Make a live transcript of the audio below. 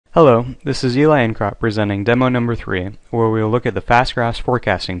Hello, this is Eli Encrop presenting demo number 3, where we will look at the FAST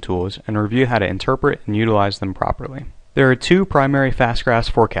forecasting tools and review how to interpret and utilize them properly. There are two primary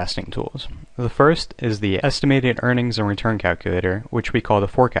FAST forecasting tools. The first is the estimated earnings and return calculator, which we call the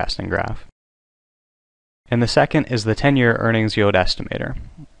forecasting graph. And the second is the 10-year earnings yield estimator.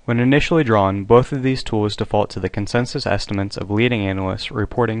 When initially drawn, both of these tools default to the consensus estimates of leading analysts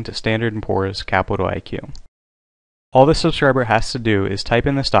reporting to Standard & Poor's Capital IQ. All the subscriber has to do is type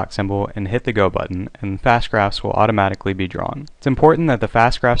in the stock symbol and hit the go button, and fast graphs will automatically be drawn. It's important that the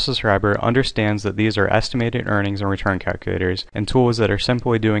fast graph subscriber understands that these are estimated earnings and return calculators and tools that are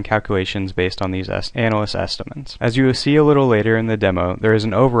simply doing calculations based on these analyst estimates. As you will see a little later in the demo, there is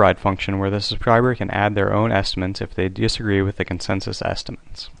an override function where the subscriber can add their own estimates if they disagree with the consensus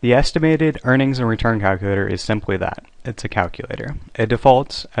estimates. The estimated earnings and return calculator is simply that. It's a calculator. It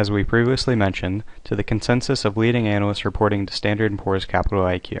defaults, as we previously mentioned, to the consensus of leading analysts reporting to Standard & Poor's Capital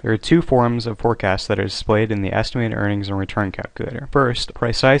IQ. There are two forms of forecasts that are displayed in the estimated earnings and return calculator. First,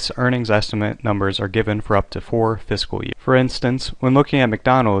 precise earnings estimate numbers are given for up to 4 fiscal years. For instance, when looking at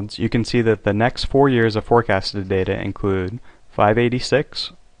McDonald's, you can see that the next 4 years of forecasted data include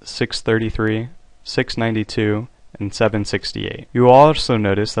 586, 633, 692, and 768. You will also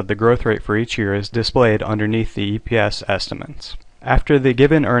notice that the growth rate for each year is displayed underneath the EPS estimates. After the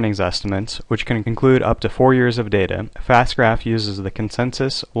given earnings estimates, which can include up to 4 years of data, FastGraph uses the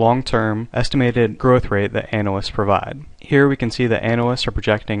consensus long-term estimated growth rate that analysts provide. Here we can see that analysts are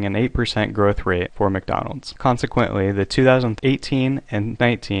projecting an 8% growth rate for McDonald's. Consequently, the 2018 and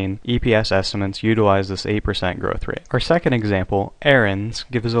 19 EPS estimates utilize this 8% growth rate. Our second example, Aaron's,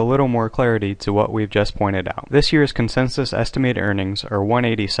 gives a little more clarity to what we've just pointed out. This year's consensus estimated earnings are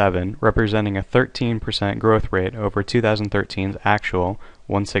 187, representing a 13% growth rate over 2013's actual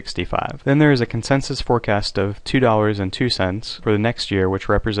 165. Then there is a consensus forecast of $2.02 for the next year, which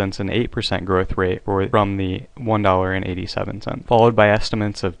represents an 8% growth rate from the $1.87, followed by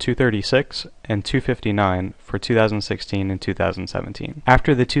estimates of $2.36 and $2.59 for 2016 and 2017.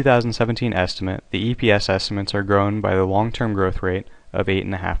 After the 2017 estimate, the EPS estimates are grown by the long-term growth rate of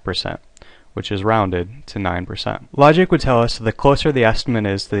 8.5%. which is rounded to 9%. Logic would tell us that the closer the estimate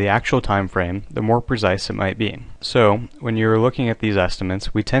is to the actual time frame, the more precise it might be. So, when you're looking at these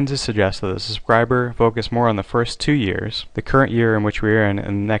estimates, we tend to suggest that the subscriber focus more on the first 2 years, the current year in which we are in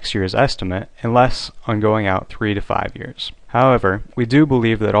and next year's estimate, and less on going out 3 to 5 years. However, we do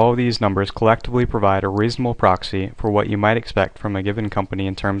believe that all of these numbers collectively provide a reasonable proxy for what you might expect from a given company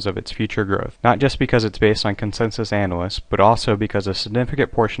in terms of its future growth, not just because it's based on consensus analysts, but also because a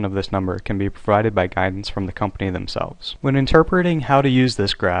significant portion of this number can be provided by guidance from the company themselves. When interpreting how to use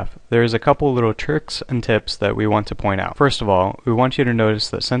this graph, there is a couple little tricks and tips that we want to point out. First of all, we want you to notice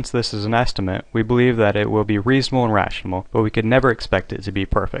that since this is an estimate, we believe that it will be reasonable and rational, but we could never expect it to be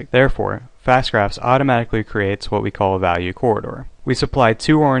perfect. Therefore, FastGraphs automatically creates what we call a value corridor. We supply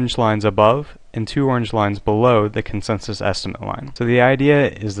 2 orange lines above and 2 orange lines below the consensus estimate line. So the idea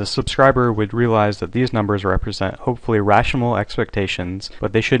is the subscriber would realize that these numbers represent hopefully rational expectations,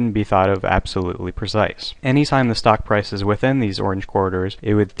 but they shouldn't be thought of absolutely precise. Anytime the stock price is within these orange corridors,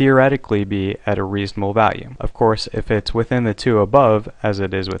 it would theoretically be at a reasonable value. Of course, if it's within the 2 above, as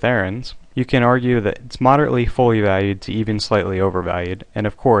it is with Aaron's, you can argue that it's moderately fully valued to even slightly overvalued, and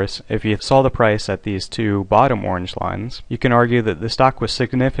of course, if you saw the price at these 2 bottom orange lines, you can argue that the stock was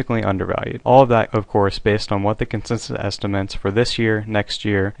significantly undervalued. All of that, of course, based on what the consensus estimates for this year, next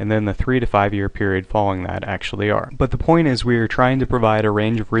year, and then the 3 to 5 year period following that actually are. But the point is we are trying to provide a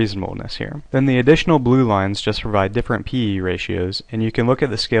range of reasonableness here. Then the additional blue lines just provide different PE ratios, and you can look at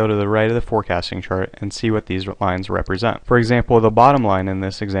the scale to the right of the forecasting chart and see what these lines represent. For example, the bottom line in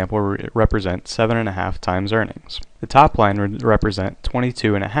this example represent 7.5 times earnings. The top line would represent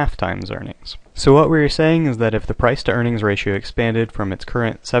 22.5 times earnings. So what we're saying is that if the price to earnings ratio expanded from its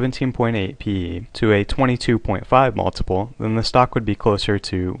current 17.8 PE to a 22.5 multiple, then the stock would be closer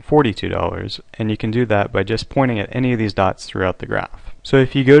to $42, and you can do that by just pointing at any of these dots throughout the graph. So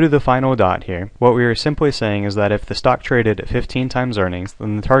if you go to the final dot here, what we are simply saying is that if the stock traded at 15 times earnings,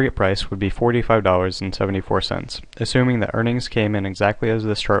 then the target price would be $45.74, assuming that earnings came in exactly as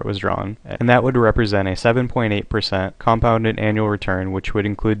this chart was drawn, and that would represent a 7.8% compounded annual return, which would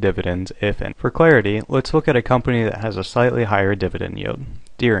include dividends if any. For clarity, let's look at a company that has a slightly higher dividend yield.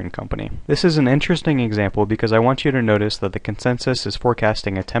 Deere & Company. This is an interesting example because I want you to notice that the consensus is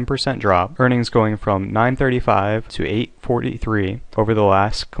forecasting a 10% drop, earnings going from $935 to $843 over the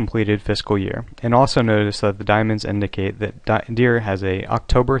last completed fiscal year. And also notice that the diamonds indicate that Deere has a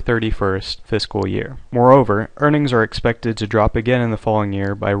October 31st fiscal year. Moreover, earnings are expected to drop again in the following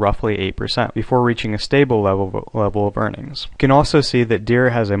year by roughly 8% before reaching a stable level of earnings. You can also see that Deere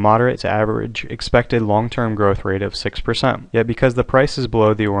has a moderate to average expected long-term growth rate of 6%. Yet because the price is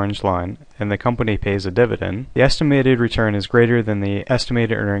below the orange line and the company pays a dividend, the estimated return is greater than the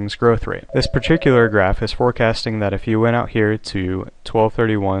estimated earnings growth rate. This particular graph is forecasting that if you went out here to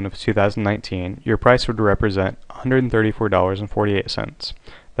 12/31 of 2019, your price would represent $134.48.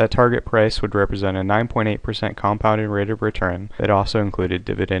 That target price would represent a 9.8% compounded rate of return that also included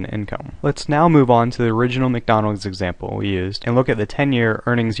dividend income. Let's now move on to the original McDonald's example we used and look at the 10-year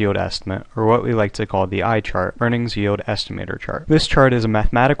earnings yield estimate, or what we like to call the eye chart, earnings yield estimator chart. This chart is a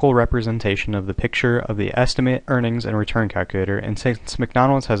mathematical representation of the picture of the estimate, earnings, and return calculator, and since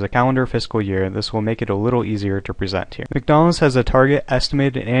McDonald's has a calendar fiscal year, this will make it a little easier to present here. McDonald's has a target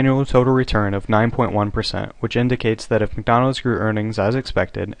estimated annual total return of 9.1%, which indicates that if McDonald's grew earnings as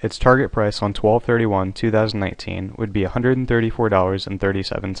expected, its target price on 12/31/2019 would be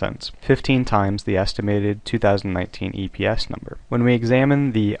 $134.37, 15 times the estimated 2019 EPS number. When we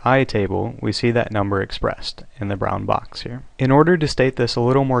examine the I table, we see that number expressed in the brown box here. In order to state this a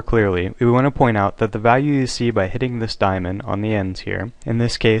little more clearly, we want to point out that the value you see by hitting this diamond on the ends here, in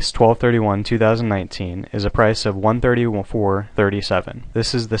this case 12/31/2019, is a price of $134.37.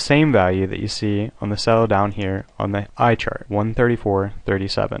 This is the same value that you see on the cell down here on the I chart,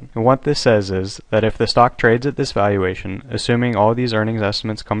 $134.37. And what this says is that if the stock trades at this valuation, assuming all these earnings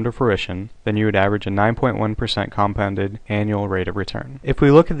estimates come to fruition, then you would average a 9.1% compounded annual rate of return. If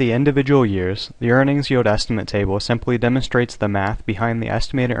we look at the individual years, the earnings yield estimate table simply demonstrates the math behind the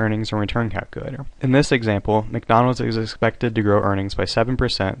estimated earnings and return calculator. In this example, McDonald's is expected to grow earnings by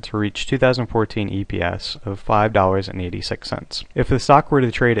 7% to reach 2014 EPS of $5.86. If the stock were to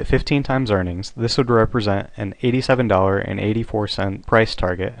trade at 15 times earnings, this would represent an $87.84 price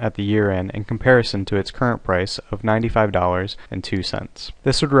target at the year end in comparison to its current price of $95.02.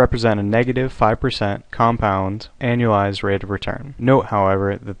 This would represent a negative 5% compound annualized rate of return. Note,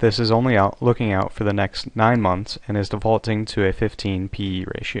 however, that this is only looking out for the next 9 months and is defaulting to a 15 PE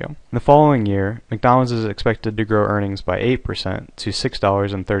ratio. In the following year, McDonald's is expected to grow earnings by 8% to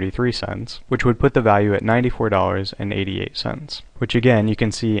 $6.33, which would put the value at $94.88. Which again you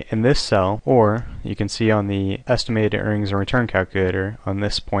can see in this cell, or you can see on the estimated earnings and return calculator on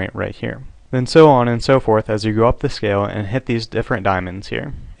this point right here. Then so on and so forth as you go up the scale and hit these different diamonds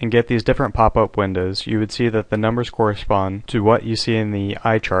here and get these different pop-up windows, you would see that the numbers correspond to what you see in the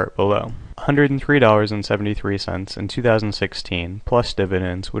eye chart below. $103.73 in 2016 plus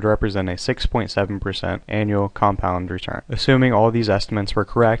dividends would represent a 6.7% annual compound return, assuming all these estimates were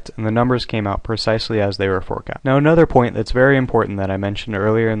correct and the numbers came out precisely as they were forecast. Now another point that's very important that I mentioned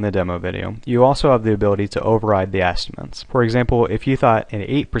earlier in the demo video, you also have the ability to override the estimates. For example, if you thought an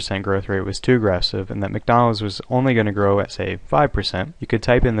 8% growth rate was too aggressive and that McDonald's was only going to grow at say 5%, you could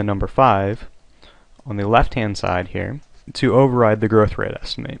type in the number 5 on the left hand side here to override the growth rate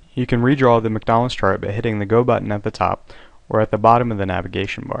estimate. You can redraw the McDonald's chart by hitting the Go button at the top or at the bottom of the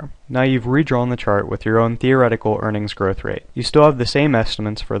navigation bar. Now you've redrawn the chart with your own theoretical earnings growth rate. You still have the same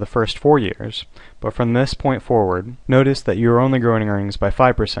estimates for the first 4 years, but from this point forward, notice that you are only growing earnings by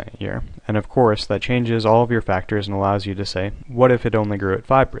 5% a year, and of course that changes all of your factors and allows you to say, what if it only grew at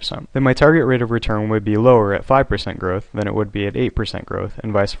 5%? Then my target rate of return would be lower at 5% growth than it would be at 8% growth,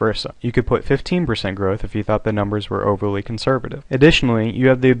 and vice versa. You could put 15% growth if you thought the numbers were overly conservative. Additionally, you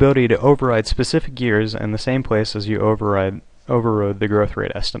have the ability to override specific years in the same place as you overrode the growth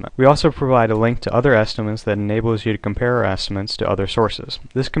rate estimate. We also provide a link to other estimates that enables you to compare our estimates to other sources.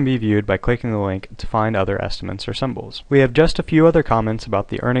 This can be viewed by clicking the link to find other estimates or symbols. We have just a few other comments about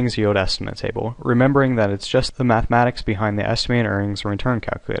the earnings yield estimate table, remembering that it's just the mathematics behind the estimated earnings and return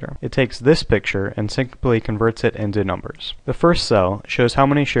calculator. It takes this picture and simply converts it into numbers. The first cell shows how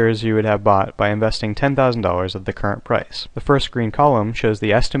many shares you would have bought by investing $10,000 at the current price. The first green column shows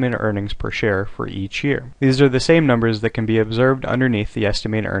the estimated earnings per share for each year. These are the same numbers that can be observed underneath the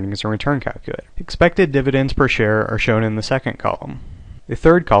estimated earnings and return calculator. Expected dividends per share are shown in the second column. The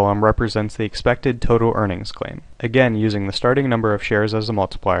third column represents the expected total earnings claim. Again, using the starting number of shares as a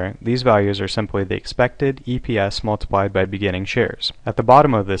multiplier, these values are simply the expected EPS multiplied by beginning shares. At the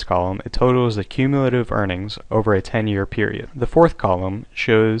bottom of this column, it totals the cumulative earnings over a 10-year period. The fourth column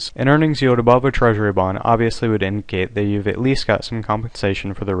shows an earnings yield above a treasury bond obviously would indicate that you've at least got some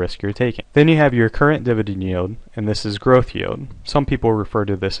compensation for the risk you're taking. Then you have your current dividend yield, and this is growth yield. Some people refer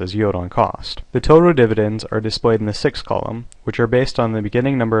to this as yield on cost. The total dividends are displayed in the sixth column, which are based on the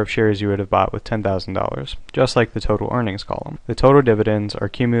beginning number of shares you would have bought with $10,000, just like the total earnings column. The total dividends are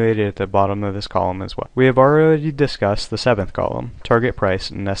accumulated at the bottom of this column as well. We have already discussed the seventh column, target price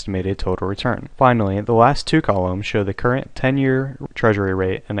and estimated total return. Finally, the last two columns show the current 10-year treasury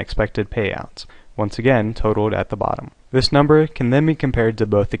rate and expected payouts, once again totaled at the bottom. This number can then be compared to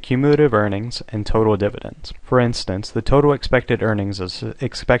both the cumulative earnings and total dividends. For instance, the total expected earnings is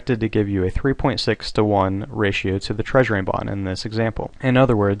expected to give you a 3.6 to 1 ratio to the treasury bond in this example. In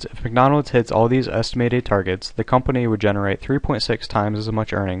other words, if McDonald's hits all these estimated targets, the company would generate 3.6 times as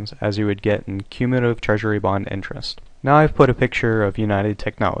much earnings as you would get in cumulative treasury bond interest. Now I've put a picture of United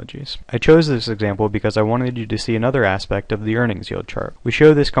Technologies. I chose this example because I wanted you to see another aspect of the earnings yield chart. We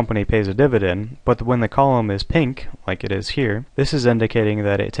show this company pays a dividend, but when the column is pink, like it is here, this is indicating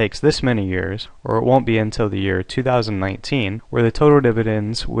that it takes this many years, or it won't be until the year 2019, where the total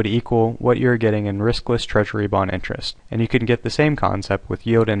dividends would equal what you're getting in riskless treasury bond interest. And you can get the same concept with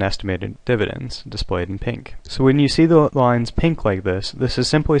yield and estimated dividends, displayed in pink. So when you see the lines pink like this is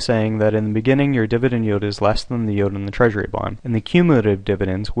simply saying that in the beginning your dividend yield is less than the yield on the treasury bond, and the cumulative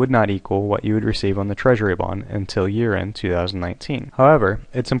dividends would not equal what you would receive on the treasury bond until year-end 2019. However,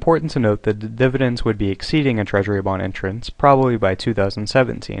 it's important to note that the dividends would be exceeding a treasury bond interest probably by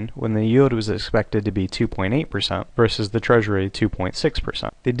 2017, when the yield was expected to be 2.8% versus the treasury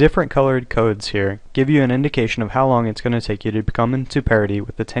 2.6%. The different colored codes here give you an indication of how long it's going to take you to come into parity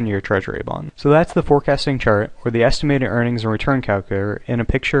with the 10-year treasury bond. So that's the forecasting chart, or the estimated earnings and return calculator, in a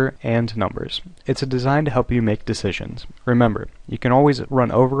picture and numbers. It's designed to help you make decisions. Remember, you can always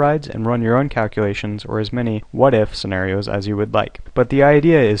run overrides and run your own calculations or as many what-if scenarios as you would like. But the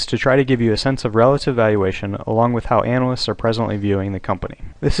idea is to try to give you a sense of relative valuation along with how analysts are presently viewing the company.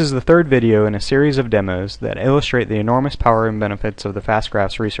 This is the third video in a series of demos that illustrate the enormous power and benefits of the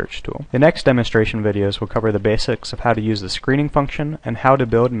F.A.S.T research tool. The next demonstration videos will cover the basics of how to use the screening function and how to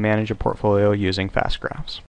build and manage a portfolio using FAST graphs.